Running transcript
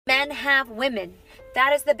Men have women.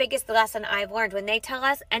 That is the biggest lesson I've learned. When they tell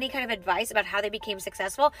us any kind of advice about how they became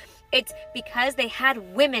successful, it's because they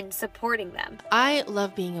had women supporting them. I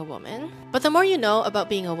love being a woman, but the more you know about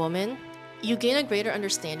being a woman, you gain a greater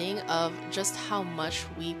understanding of just how much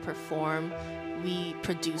we perform, we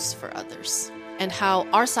produce for others, and how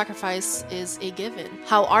our sacrifice is a given,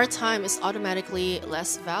 how our time is automatically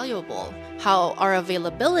less valuable, how our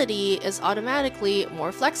availability is automatically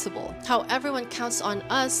more flexible, how everyone counts on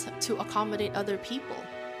us to accommodate other people.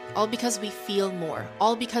 All because we feel more,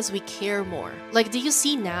 all because we care more. Like, do you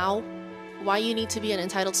see now why you need to be an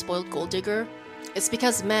entitled spoiled gold digger? It's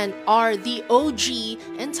because men are the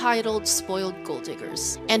OG entitled spoiled gold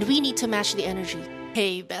diggers, and we need to match the energy.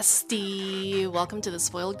 Hey bestie, welcome to the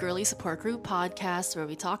Spoiled Girly Support Group podcast, where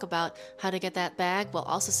we talk about how to get that bag while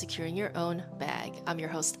also securing your own bag. I'm your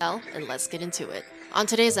host Elle, and let's get into it. On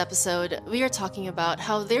today's episode, we are talking about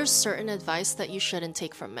how there's certain advice that you shouldn't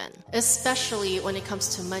take from men, especially when it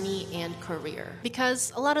comes to money and career,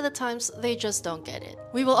 because a lot of the times they just don't get it.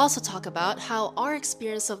 We will also talk about how our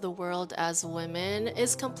experience of the world as women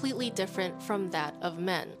is completely different from that of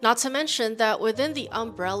men. Not to mention that within the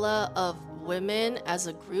umbrella of women as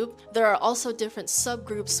a group, there are also different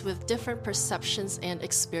subgroups with different perceptions and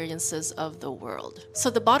experiences of the world. So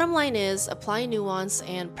the bottom line is apply nuance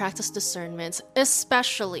and practice discernment,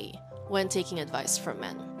 especially when taking advice from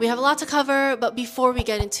men. We have a lot to cover, but before we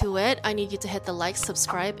get into it, I need you to hit the like,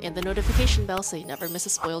 subscribe, and the notification bell so you never miss a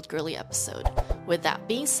Spoiled Girly episode. With that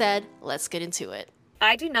being said, let's get into it.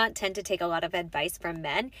 I do not tend to take a lot of advice from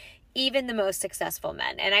men, even the most successful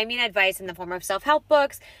men. And I mean advice in the form of self-help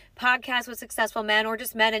books, podcasts with successful men, or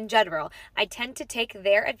just men in general. I tend to take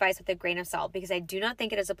their advice with a grain of salt because I do not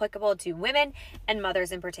think it is applicable to women and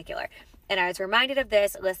mothers in particular. And I was reminded of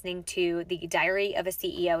this listening to The Diary of a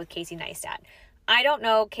CEO with Casey Neistat. I don't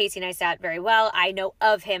know Casey Neistat very well. I know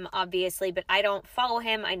of him, obviously, but I don't follow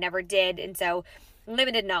him. I never did. And so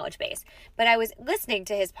limited knowledge base. But I was listening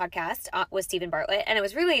to his podcast with Stephen Bartlett, and it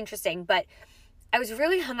was really interesting. But I was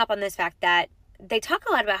really hung up on this fact that they talk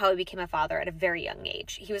a lot about how he became a father at a very young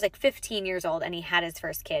age. He was like 15 years old and he had his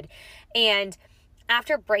first kid. And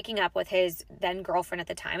after breaking up with his then girlfriend at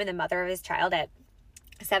the time and the mother of his child at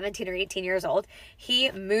 17 or 18 years old,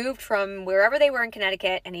 he moved from wherever they were in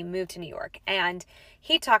Connecticut and he moved to New York. And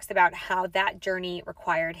he talks about how that journey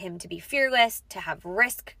required him to be fearless, to have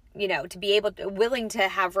risk, to be willing to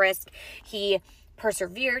have risk. He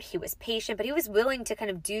persevered, he was patient, but he was willing to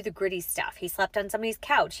kind of do the gritty stuff. He slept on somebody's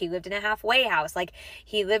couch. He lived in a halfway house. Like,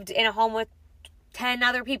 he lived in a home with 10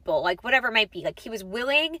 other people, like whatever it might be. Like, he was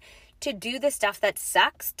willing to do the stuff that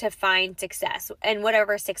sucks to find success and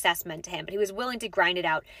whatever success meant to him. But he was willing to grind it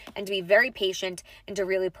out and to be very patient and to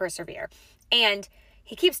really persevere. And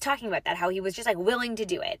he keeps talking about that, how he was just like willing to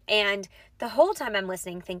do it. And the whole time I'm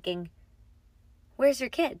listening thinking, where's your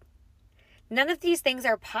kid? None of these things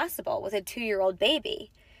are possible with a 2-year-old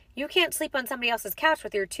baby. You can't sleep on somebody else's couch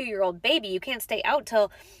with your 2-year-old baby. You can't stay out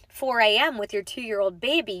till 4 a.m. with your 2-year-old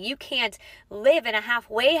baby. You can't live in a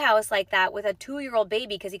halfway house like that with a 2-year-old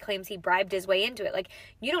baby because he claims he bribed his way into it. Like,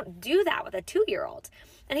 you don't do that with a 2-year-old.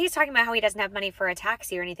 And he's talking about how he doesn't have money for a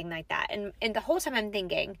taxi or anything like that. And the whole time I'm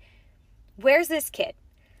thinking, where's this kid?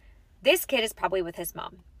 This kid is probably with his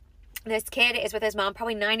mom. This kid is with his mom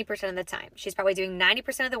probably 90% of the time. She's probably doing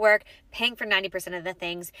 90% of the work, paying for 90% of the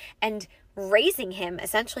things, and raising him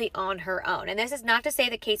essentially on her own. And this is not to say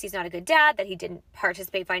that Casey's not a good dad, that he didn't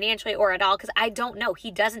participate financially or at all, because I don't know. He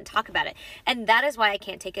doesn't talk about it. And that is why I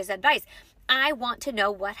can't take his advice. I want to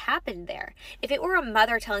know what happened there. If it were a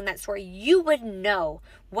mother telling that story, you would know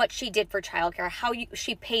what she did for childcare, how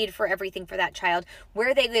she paid for everything for that child,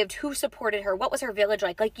 where they lived, who supported her, what was her village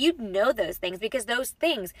like. Like, you'd know those things because those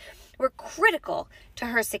things were critical to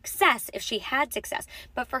her success if she had success.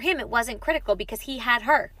 But for him, it wasn't critical because he had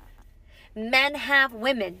her. Men have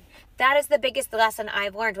women. That is the biggest lesson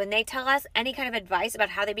I've learned. When they tell us any kind of advice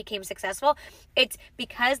about how they became successful, it's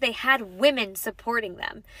because they had women supporting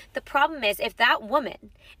them. The problem is, if that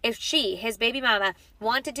woman, if she, his baby mama,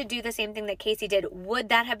 wanted to do the same thing that Casey did, would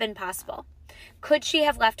that have been possible? Could she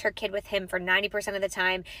have left her kid with him for 90% of the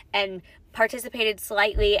time and participated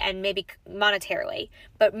slightly and maybe monetarily,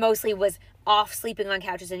 but mostly was off sleeping on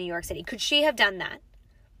couches in New York City? Could she have done that?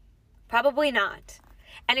 Probably not.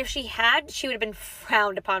 And if she had, she would have been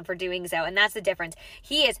frowned upon for doing so. And that's the difference.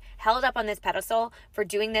 He is held up on this pedestal for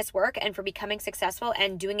doing this work and for becoming successful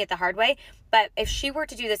and doing it the hard way. But if she were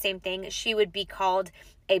to do the same thing, she would be called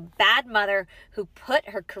a bad mother who put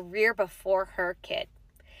her career before her kid.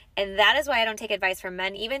 And that is why I don't take advice from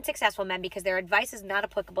men, even successful men, because their advice is not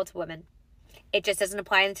applicable to women. It just doesn't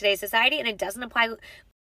apply in today's society, and it doesn't apply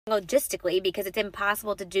logistically, because it's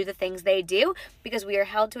impossible to do the things they do because we are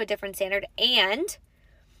held to a different standard and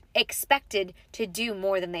expected to do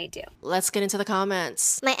more than they do. Let's get into the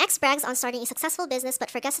comments. My ex brags on starting a successful business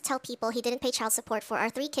but forgets to tell people he didn't pay child support for our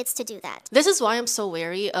 3 kids to do that. This is why I'm so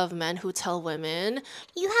wary of men who tell women,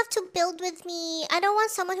 You have to build with me. I don't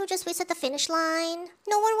want someone who just waits at the finish line.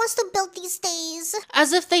 No one wants to build these days.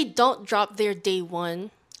 as if they don't drop their day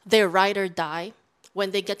one, their ride or die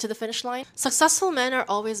when they get to the finish line. Successful men are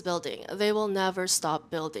always building. They will never stop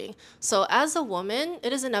building. So as a woman,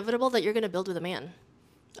 it is inevitable that you're going to build with a man.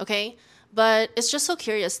 Okay? But it's just so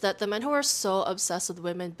curious that the men who are so obsessed with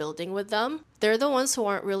women building with them, they're the ones who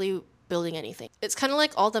aren't really building anything. It's kind of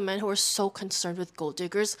like all the men who are so concerned with gold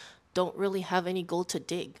diggers don't really have any gold to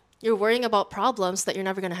dig. You're worrying about problems that you're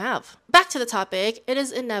never going to have. Back to the topic, it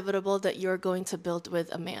is inevitable that you're going to build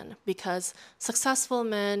with a man because successful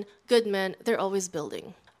men, good men, they're always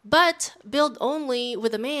building. But build only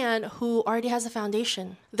with a man who already has a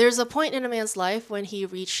foundation. There's a point in a man's life when he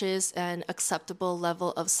reaches an acceptable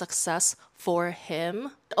level of success for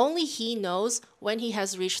him. Only he knows when he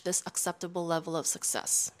has reached this acceptable level of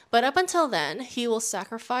success. But up until then, he will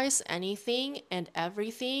sacrifice anything and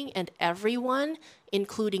everything and everyone,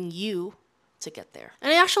 including you, to get there.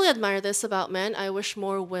 And I actually admire this about men. I wish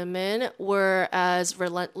more women were as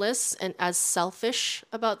relentless and as selfish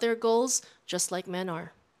about their goals, just like men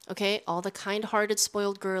are. Okay, all the kind-hearted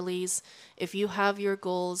spoiled girlies, if you have your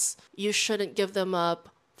goals, you shouldn't give them up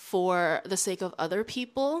for the sake of other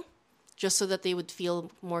people, just so that they would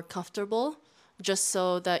feel more comfortable, just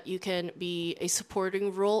so that you can be a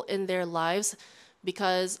supporting role in their lives,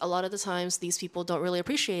 because a lot of the times these people don't really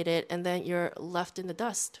appreciate it, and then you're left in the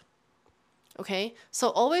dust. Okay, so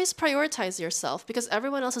always prioritize yourself because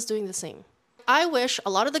everyone else is doing the same. I wish a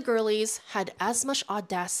lot of the girlies had as much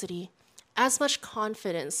audacity, as much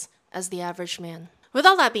confidence as the average man. With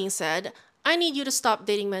all that being said, I need you to stop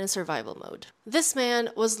dating men in survival mode. This man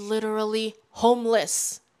was literally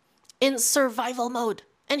homeless in survival mode.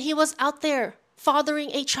 And he was out there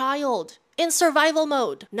fathering a child in survival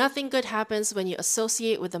mode. Nothing good happens when you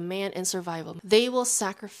associate with a man in survival. They will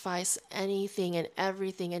sacrifice anything and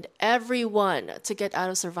everything and everyone to get out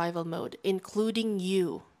of survival mode, including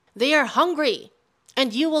you. They are hungry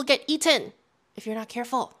and you will get eaten if you're not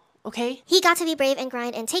careful. Okay? He got to be brave and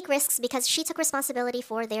grind and take risks because she took responsibility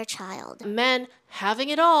for their child. Men having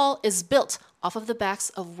it all is built off of the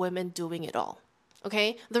backs of women doing it all.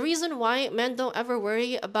 Okay? The reason why men don't ever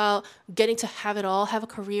worry about getting to have it all, have a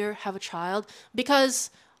career, have a child,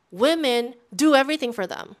 because women do everything for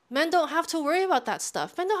them. Men don't have to worry about that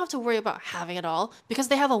stuff. Men don't have to worry about having it all because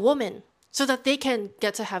they have a woman. So that they can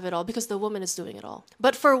get to have it all because the woman is doing it all.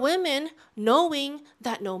 But for women, knowing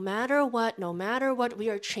that no matter what, we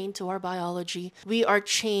are chained to our biology. We are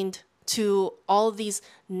chained to all these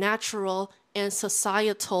natural and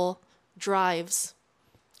societal drives.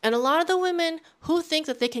 And a lot of the women who think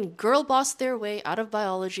that they can girl boss their way out of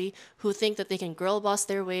biology, who think that they can girl boss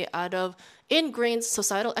their way out of ingrained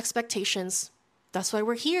societal expectations, that's why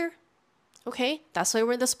we're here. Okay? That's why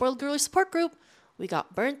we're in the spoiled girly support group. We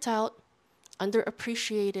got burnt out.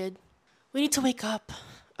 Underappreciated. We need to wake up,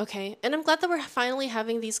 okay? And I'm glad that we're finally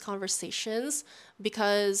having these conversations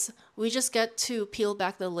because we just get to peel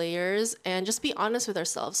back the layers and just be honest with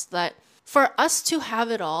ourselves that for us to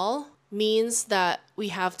have it all means that we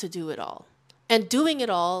have to do it all. And doing it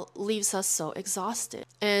all leaves us so exhausted.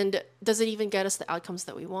 And does it even get us the outcomes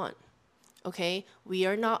that we want? Okay? We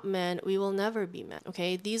are not men. We will never be men,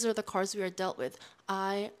 okay? These are the cards we are dealt with.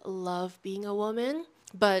 I love being a woman,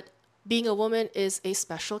 but being a woman is a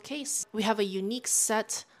special case. We have a unique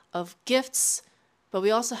set of gifts, but we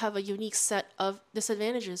also have a unique set of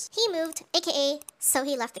disadvantages. He moved, aka, so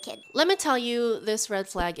he left the kid. Let me tell you this red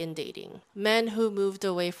flag in dating. Men who moved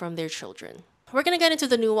away from their children. We're going to get into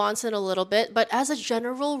the nuance in a little bit, but as a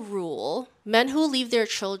general rule, men who leave their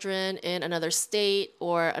children in another state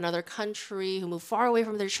or another country, who move far away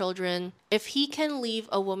from their children, if he can leave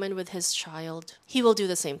a woman with his child, he will do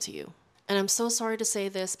the same to you. And I'm so sorry to say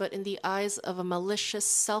this, but in the eyes of a malicious,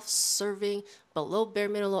 self-serving, below bare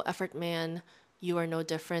minimum low effort man, you are no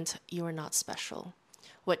different. You are not special.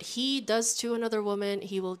 What he does to another woman,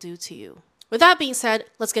 he will do to you. With that being said,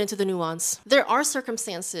 let's get into the nuance. There are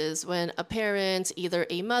circumstances when a parent, either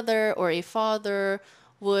a mother or a father,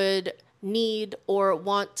 would need or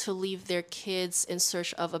want to leave their kids in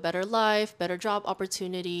search of a better life, better job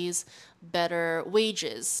opportunities, better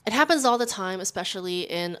wages. It happens all the time, especially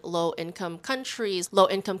in low-income countries,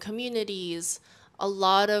 low-income communities. A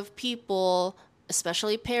lot of people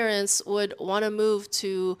especially parents, would want to move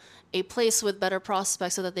to a place with better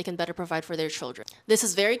prospects so that they can better provide for their children. This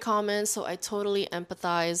is very common, so I totally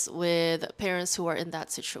empathize with parents who are in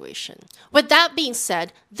that situation. With that being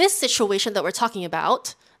said, this situation that we're talking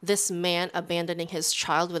about, this man abandoning his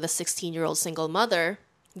child with a 16-year-old single mother,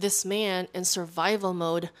 this man in survival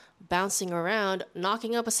mode, bouncing around,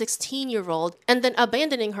 knocking up a 16-year-old, and then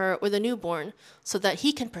abandoning her with a newborn so that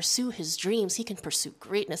he can pursue his dreams, he can pursue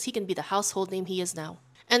greatness, he can be the household name he is now.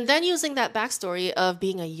 And then using that backstory of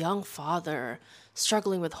being a young father,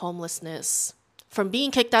 struggling with homelessness, from being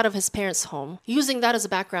kicked out of his parents' home, using that as a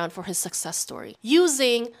background for his success story.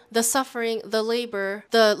 Using the suffering, the labor,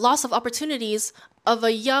 the loss of opportunities of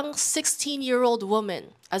a young 16-year-old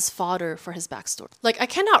woman as fodder for his backstory. Like, I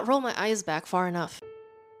cannot roll my eyes back far enough.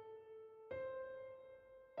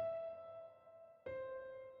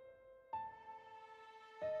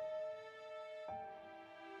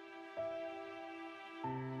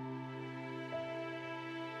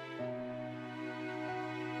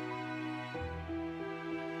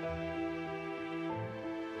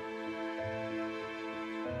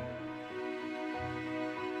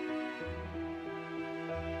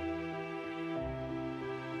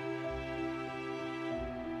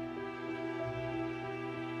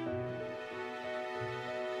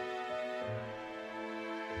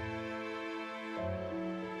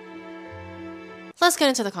 Let's get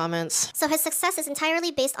into the comments. So his success is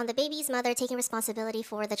entirely based on the baby's mother taking responsibility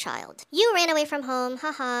for the child. You ran away from home,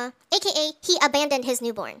 haha. AKA, he abandoned his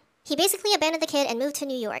newborn. He basically abandoned the kid and moved to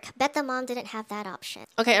New York. Bet the mom didn't have that option.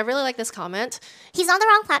 Okay, I really like this comment. He's on the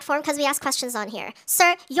wrong platform because we ask questions on here.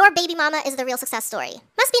 Sir, your baby mama is the real success story.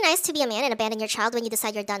 Must be nice to be a man and abandon your child when you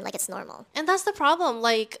decide you're done like it's normal. And that's the problem.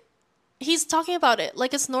 Like, he's talking about it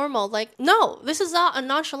like it's normal. Like, no, this is not a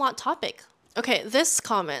nonchalant topic. Okay, this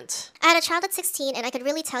comment. I had a child at 16 and I could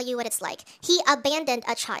really tell you what it's like. He abandoned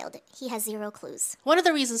a child. He has zero clues. One of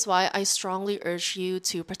the reasons why I strongly urge you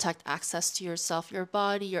to protect access to yourself, your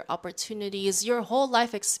body, your opportunities, your whole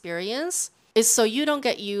life experience is so you don't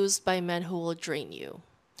get used by men who will drain you.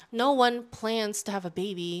 No one plans to have a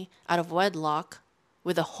baby out of wedlock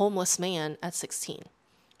with a homeless man at 16.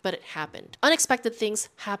 But it happened. Unexpected things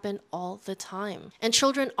happen all the time. And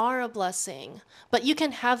children are a blessing. But you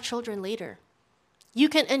can have children later. You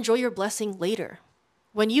can enjoy your blessing later.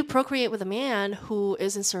 When you procreate with a man who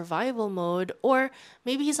is in survival mode, or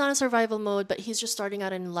maybe he's not in survival mode, but he's just starting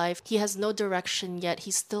out in life, he has no direction yet,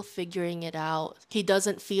 he's still figuring it out. He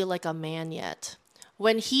doesn't feel like a man yet.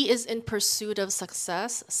 When he is in pursuit of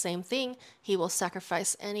success, same thing, he will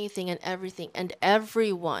sacrifice anything and everything and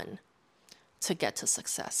everyone to get to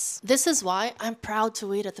success. This is why I'm proud to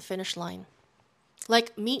wait at the finish line.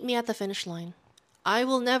 Like, meet me at the finish line. I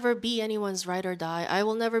will never be anyone's ride or die. I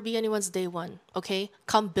will never be anyone's day one, okay?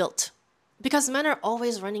 Come built. Because men are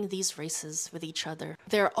always running these races with each other.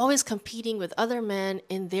 They're always competing with other men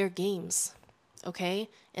in their games, okay?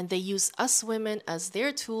 And they use us women as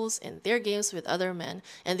their tools in their games with other men.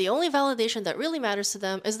 And the only validation that really matters to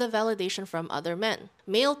them is the validation from other men.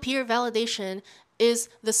 Male peer validation is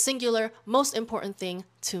the singular most important thing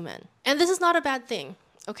to men. And this is not a bad thing,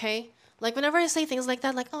 okay? Like, whenever I say things like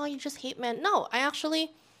that, like, oh, you just hate men. No, I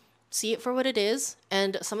actually see it for what it is.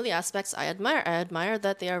 And some of the aspects I admire. I admire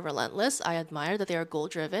that they are relentless. I admire that they are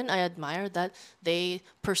goal-driven. I admire that they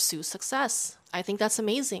pursue success. I think that's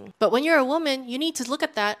amazing. But when you're a woman, you need to look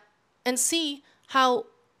at that and see how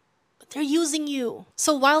they're using you.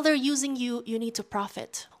 So while they're using you, you need to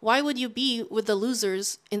profit. Why would you be with the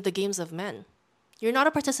losers in the games of men? You're not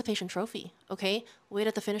a participation trophy, okay? Wait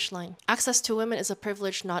at the finish line. Access to women is a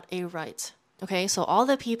privilege, not a right. Okay, so all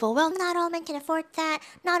the people, well, Not all men can afford that.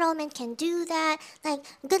 Not all men can do that. Like,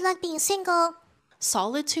 good luck being single.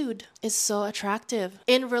 solitude is so attractive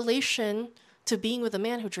in relation to being with a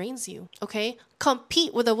man who drains you, okay?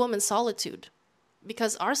 Compete with a woman's solitude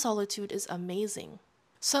because our solitude is amazing.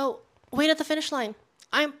 So wait at the finish line.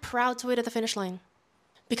 I'm proud to wait at the finish line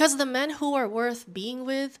because the men who are worth being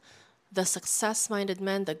with, the success-minded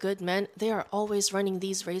men, the good men, they are always running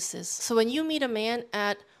these races. So when you meet a man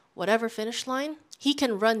at whatever finish line, he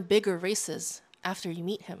can run bigger races after you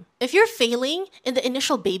meet him. If you're failing in the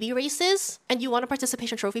initial baby races and you want a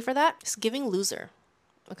participation trophy for that, it's giving loser,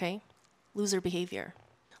 okay? Loser behavior.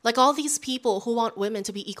 Like all these people who want women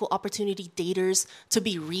to be equal opportunity daters, to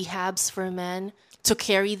be rehabs for men, to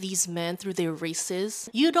carry these men through their races.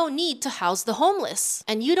 You don't need to house the homeless.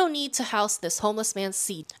 And you don't need to house this homeless man's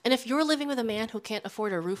seed. And if you're living with a man who can't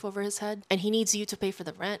afford a roof over his head and he needs you to pay for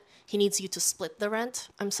the rent, he needs you to split the rent,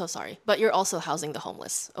 I'm so sorry. But you're also housing the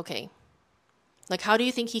homeless, okay? Like, how do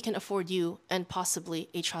you think he can afford you and possibly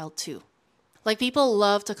a child too? Like, people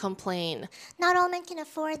love to complain. Not all men can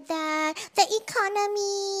afford that. The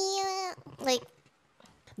economy. Like,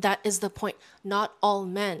 That is the point. Not all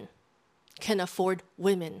men can afford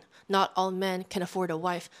women. Not all men can afford a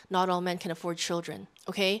wife. Not all men can afford children.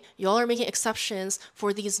 Okay? Y'all are making exceptions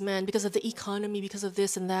for these men because of the economy, because of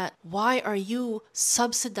this and that. Why are you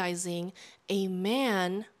subsidizing a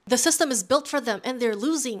man? The system is built for them and they're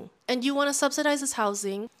losing. And you want to subsidize his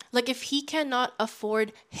housing. Like, if he cannot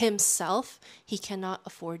afford himself, he cannot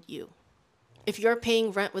afford you. If you're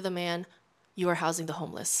paying rent with a man, you are housing the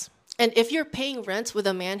homeless. And if you're paying rent with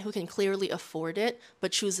a man who can clearly afford it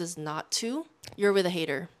but chooses not to, you're with a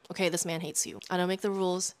hater. Okay, this man hates you. I don't make the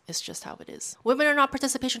rules. It's just how it is. Women are not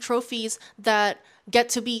participation trophies that get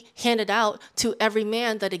to be handed out to every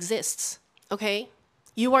man that exists. Okay?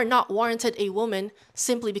 You are not warranted a woman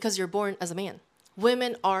simply because you're born as a man.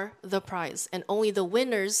 Women are the prize, and only the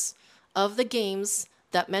winners of the games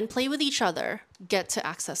that men play with each other get to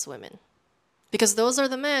access women. Because those are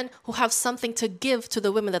the men who have something to give to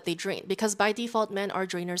the women that they drain. Because by default, men are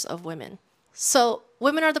drainers of women. So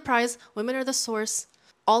women are the prize, women are the source.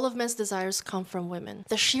 All of men's desires come from women.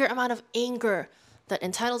 The sheer amount of anger that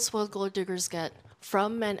entitled spoiled gold diggers get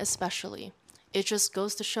from men especially, it just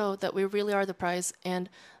goes to show that we really are the prize, and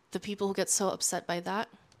the people who get so upset by that,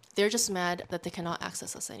 they're just mad that they cannot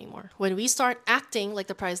access us anymore. When we start acting like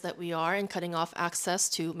the prize that we are and cutting off access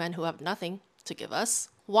to men who have nothing to give us,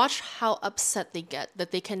 watch how upset they get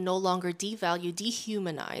that they can no longer devalue,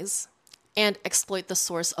 dehumanize, and exploit the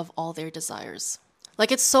source of all their desires.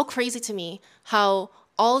 Like, it's so crazy to me how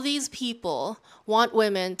all these people want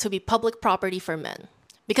women to be public property for men.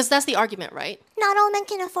 Because that's the argument, right? not all men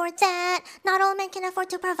can afford that. Not all men can afford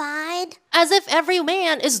to provide. As if every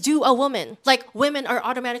man is due a woman. Like, women are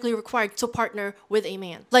automatically required to partner with a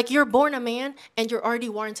man. Like, you're born a man and you're already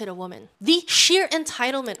warranted a woman. The sheer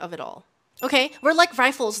entitlement of it all. Okay, we're like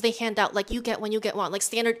rifles they hand out, like you get one, you get one, like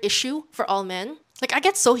standard issue for all men. Like, I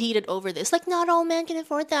get so heated over this. Like, not all men can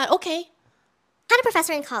afford that. Okay. Had a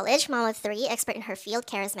professor in college, mom of 3, expert in her field,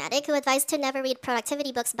 charismatic, who advised to never read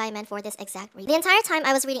productivity books by men for this exact reason. The entire time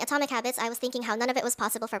I was reading Atomic Habits, I was thinking how none of it was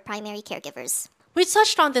possible for primary caregivers. We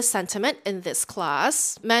touched on this sentiment in this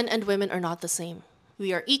class. Men and women are not the same.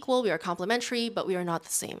 We are equal, we are complementary, but we are not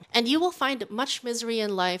the same. And you will find much misery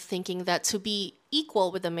in life thinking that to be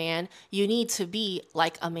equal with a man, you need to be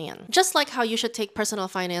like a man. Just like how you should take personal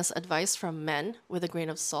finance advice from men with a grain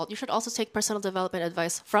of salt, you should also take personal development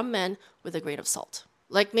advice from men with a grain of salt.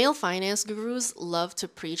 Like, male finance gurus love to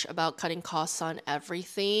preach about cutting costs on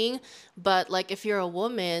everything, but like, if you're a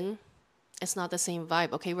woman, it's not the same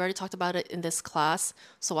vibe. Okay, we already talked about it in this class,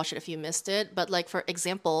 so watch it if you missed it. But like, for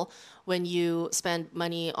example, when you spend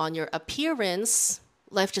money on your appearance,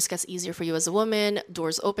 life just gets easier for you as a woman,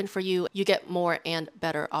 doors open for you, you get more and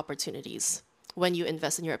better opportunities when you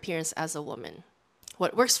invest in your appearance as a woman.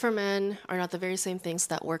 What works for men are not the very same things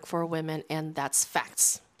that work for women, and that's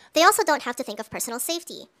facts. They also don't have to think of personal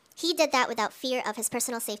safety. He did that without fear of his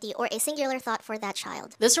personal safety or a singular thought for that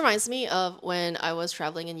child. This reminds me of when I was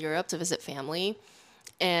traveling in Europe to visit family,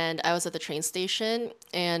 and I was at the train station,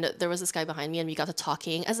 and there was this guy behind me, and we got to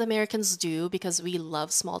talking, as Americans do, because we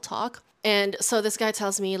love small talk. And so this guy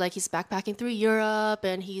tells me, like, he's backpacking through Europe,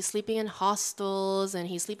 and he's sleeping in hostels, and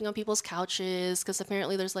he's sleeping on people's couches, because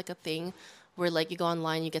apparently there's, like, a thing where, like, you go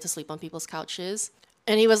online, you get to sleep on people's couches.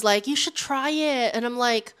 And he was like, you should try it. And I'm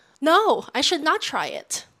like, no, I should not try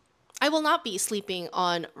it. I will not be sleeping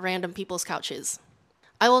on random people's couches.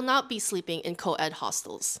 I will not be sleeping in co-ed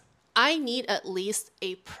hostels. I need at least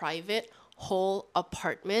a private whole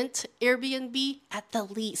apartment, Airbnb at the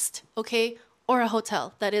least, okay? Or a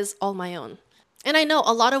hotel that is all my own. And I know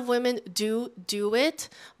a lot of women do it,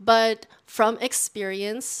 but from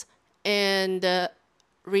experience and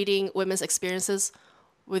reading women's experiences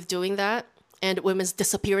with doing that and women's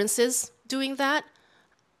disappearances doing that,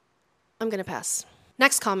 I'm gonna pass.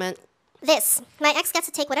 Next comment. This. My ex gets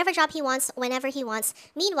to take whatever job he wants, whenever he wants.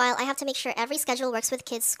 Meanwhile, I have to make sure every schedule works with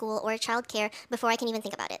kids' school or childcare before I can even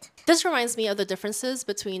think about it. This reminds me of the differences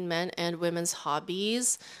between men and women's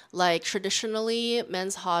hobbies. Like, traditionally,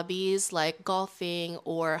 men's hobbies like golfing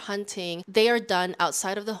or hunting, they are done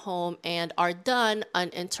outside of the home and are done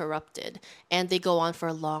uninterrupted. And they go on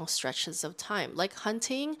for long stretches of time. Like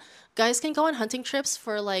hunting, guys can go on hunting trips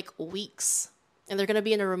for like weeks. And they're going to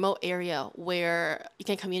be in a remote area where you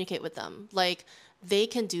can communicate with them. Like, they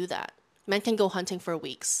can do that. Men can go hunting for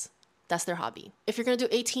weeks. That's their hobby. If you're going to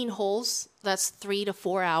do 18 holes, that's 3 to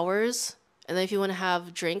 4 hours. And then if you want to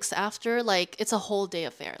have drinks after, like, it's a whole day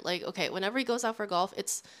affair. Like, okay, whenever he goes out for golf,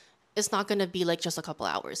 it's not going to be like just a couple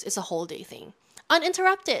hours. It's a whole day thing.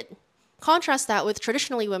 Uninterrupted. Contrast that with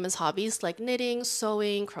traditionally women's hobbies like knitting,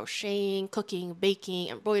 sewing, crocheting, cooking, baking,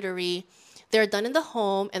 embroidery. They're done in the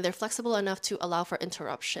home and they're flexible enough to allow for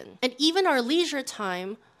interruption. And even our leisure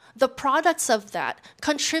time, the products of that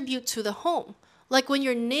contribute to the home. Like when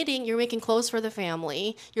you're knitting, you're making clothes for the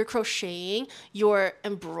family, you're crocheting, you're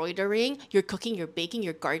embroidering, you're cooking, you're baking,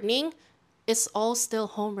 you're gardening. It's all still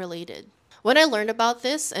home related. When I learned about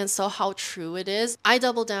this and saw how true it is, I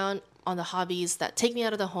doubled down on the hobbies that take me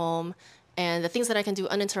out of the home and the things that I can do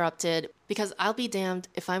uninterrupted, because I'll be damned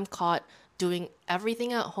if I'm caught doing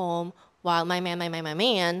everything at home while my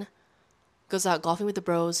man goes out golfing with the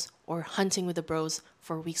bros or hunting with the bros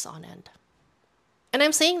for weeks on end. And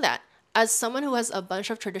I'm saying that as someone who has a bunch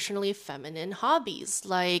of traditionally feminine hobbies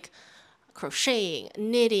like crocheting,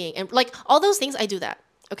 knitting, and like all those things, I do that,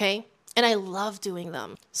 okay? And I love doing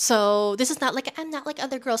them. So this is not like, I'm not like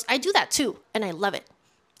other girls. I do that too, and I love it,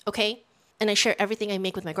 okay? And I share everything I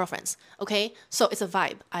make with my girlfriends, okay? So it's a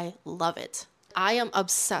vibe. I love it. I am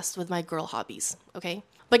obsessed with my girl hobbies, okay?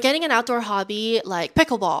 But getting an outdoor hobby like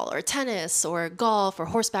pickleball or tennis or golf or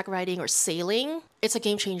horseback riding or sailing, it's a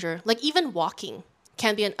game changer. Like even walking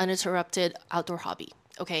can be an uninterrupted outdoor hobby,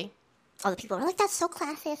 okay? All the people are like, that's so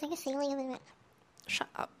classy. It's like a sailing. Shut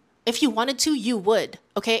up. If you wanted to, you would,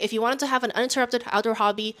 okay? If you wanted to have an uninterrupted outdoor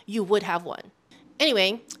hobby, you would have one.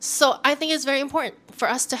 Anyway, so I think it's very important for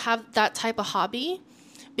us to have that type of hobby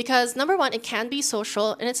because number one, it can be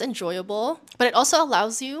social and it's enjoyable, but it also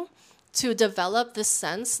allows you to develop this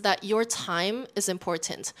sense that your time is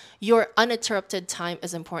important. Your uninterrupted time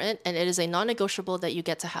is important, and it is a non-negotiable that you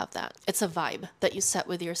get to have that. It's a vibe that you set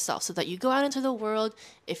with yourself so that you go out into the world.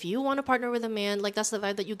 If you want to partner with a man, like that's the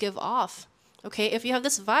vibe that you give off. Okay, if you have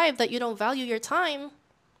this vibe that you don't value your time,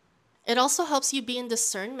 it also helps you be in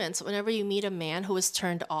discernment whenever you meet a man who is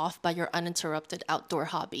turned off by your uninterrupted outdoor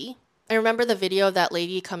hobby. I remember the video of that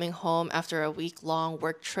lady coming home after a week-long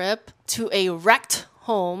work trip to a wrecked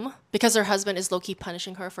home because her husband is low-key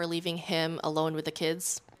punishing her for leaving him alone with the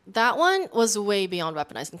kids. That one was way beyond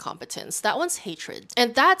weaponized incompetence. That one's hatred.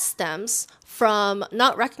 And that stems from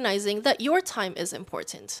not recognizing that your time is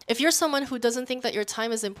important. If you're someone who doesn't think that your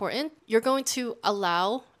time is important, you're going to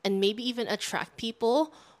allow and maybe even attract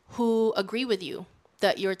people who agree with you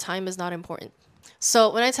that your time is not important.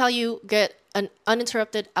 So when I tell you get an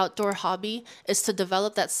uninterrupted outdoor hobby, is to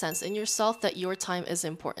develop that sense in yourself that your time is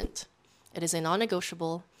important. It is a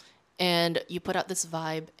non-negotiable, and you put out this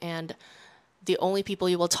vibe, and the only people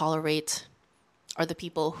you will tolerate are the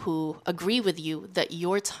people who agree with you that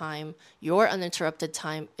your time, your uninterrupted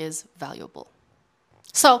time, is valuable.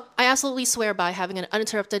 So I absolutely swear by having an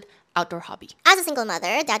uninterrupted outdoor hobby. As a single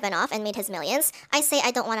mother, dad went off and made his millions. I say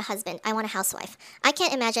I don't want a husband, I want a housewife. I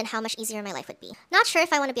can't imagine how much easier my life would be. Not sure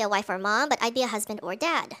if I want to be a wife or mom, but I'd be a husband or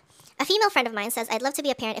dad. A female friend of mine says I'd love to be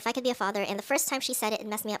a parent if I could be a father, and the first time she said it, it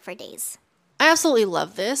messed me up for days. I absolutely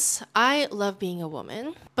love this. I love being a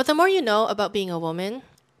woman. But the more you know about being a woman,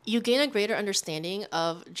 you gain a greater understanding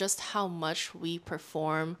of just how much we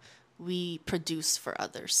perform, we produce for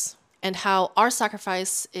others, and how our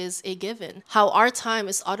sacrifice is a given, how our time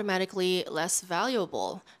is automatically less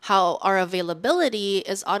valuable, how our availability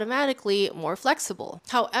is automatically more flexible,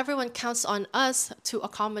 how everyone counts on us to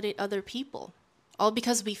accommodate other people, all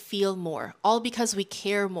because we feel more, all because we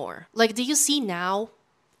care more. Like, do you see now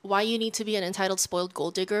why you need to be an entitled spoiled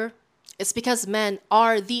gold digger? It's because men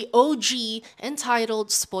are the OG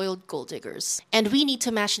entitled spoiled gold diggers, and we need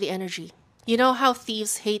to match the energy. You know how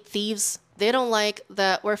thieves hate thieves? They don't like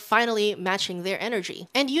that we're finally matching their energy.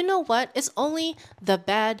 And you know what? It's only the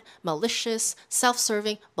bad, malicious,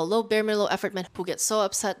 self-serving, below bare minimum effort men who get so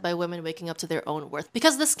upset by women waking up to their own worth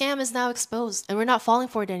because the scam is now exposed and we're not falling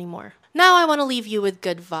for it anymore. Now I want to leave you with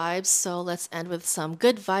good vibes, so let's end with some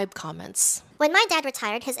good vibe comments. When my dad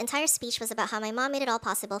retired, his entire speech was about how my mom made it all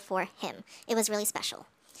possible for him. It was really special.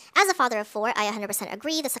 As a father of 4, I 100%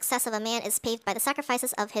 agree the success of a man is paved by the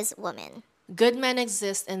sacrifices of his woman. Good men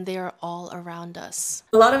exist and they are all around us.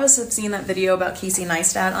 A lot of us have seen that video about Casey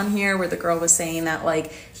Neistat on here where the girl was saying that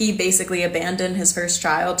like he basically abandoned his first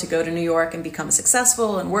child to go to New York and become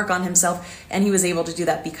successful and work on himself, and he was able to do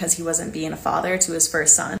that because he wasn't being a father to his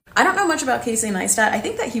first son. I don't know much about Casey Neistat. I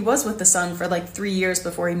think that he was with the son for like 3 years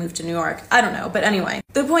before he moved to New York. I don't know, but anyway.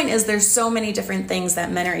 The point is there's so many different things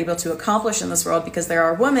that men are able to accomplish in this world because there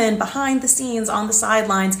are women behind the scenes, on the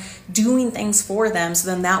sidelines, doing things for them, so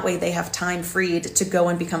then that way they have time freed to go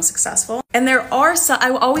and become successful. And there are some, I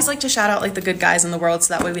always like to shout out like the good guys in the world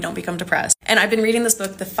so that way we don't become depressed. And I've been reading this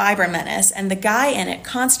book, The Fiber Menace, and the guy in it,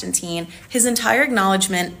 Constantine, his entire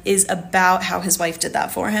acknowledgement is about how his wife did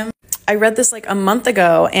that for him. I read this like a month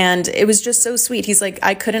ago and it was just so sweet. He's like,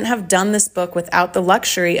 I couldn't have done this book without the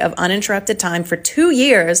luxury of uninterrupted time for 2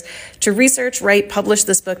 years to research, write, publish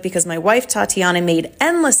this book because my wife Tatiana made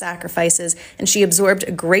endless sacrifices and she absorbed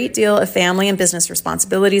a great deal of family and business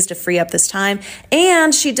responsibilities to free up this time.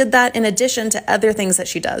 And she did that in addition to other things that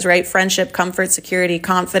she does, right? Friendship, comfort, security,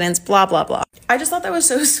 confidence, blah, blah, blah. I just thought that was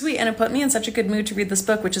so sweet and it put me in such a good mood to read this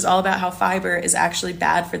book, which is all about how fiber is actually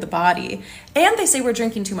bad for the body. And they say we're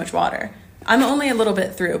drinking too much water. I'm only a little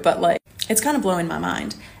bit through, but like, it's kind of blowing my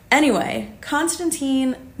mind. Anyway,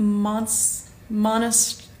 Konstantin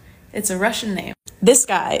Monast, it's a Russian name. This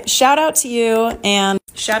guy, shout out to you and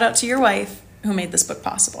shout out to your wife who made this book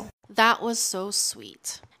possible. That was so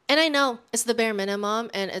sweet. And I know it's the bare minimum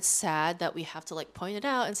and it's sad that we have to like point it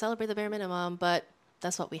out and celebrate the bare minimum, but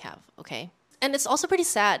that's what we have, okay? And it's also pretty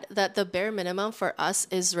sad that the bare minimum for us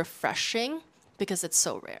is refreshing because it's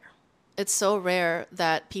so rare. It's so rare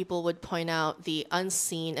that people would point out the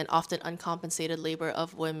unseen and often uncompensated labor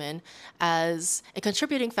of women as a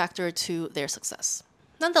contributing factor to their success.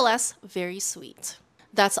 Nonetheless, very sweet.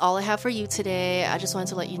 That's all I have for you today. I just wanted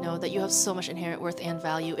to let you know that you have so much inherent worth and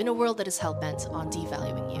value in a world that is hell-bent on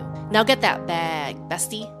devaluing you. Now get that bag,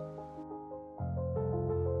 bestie.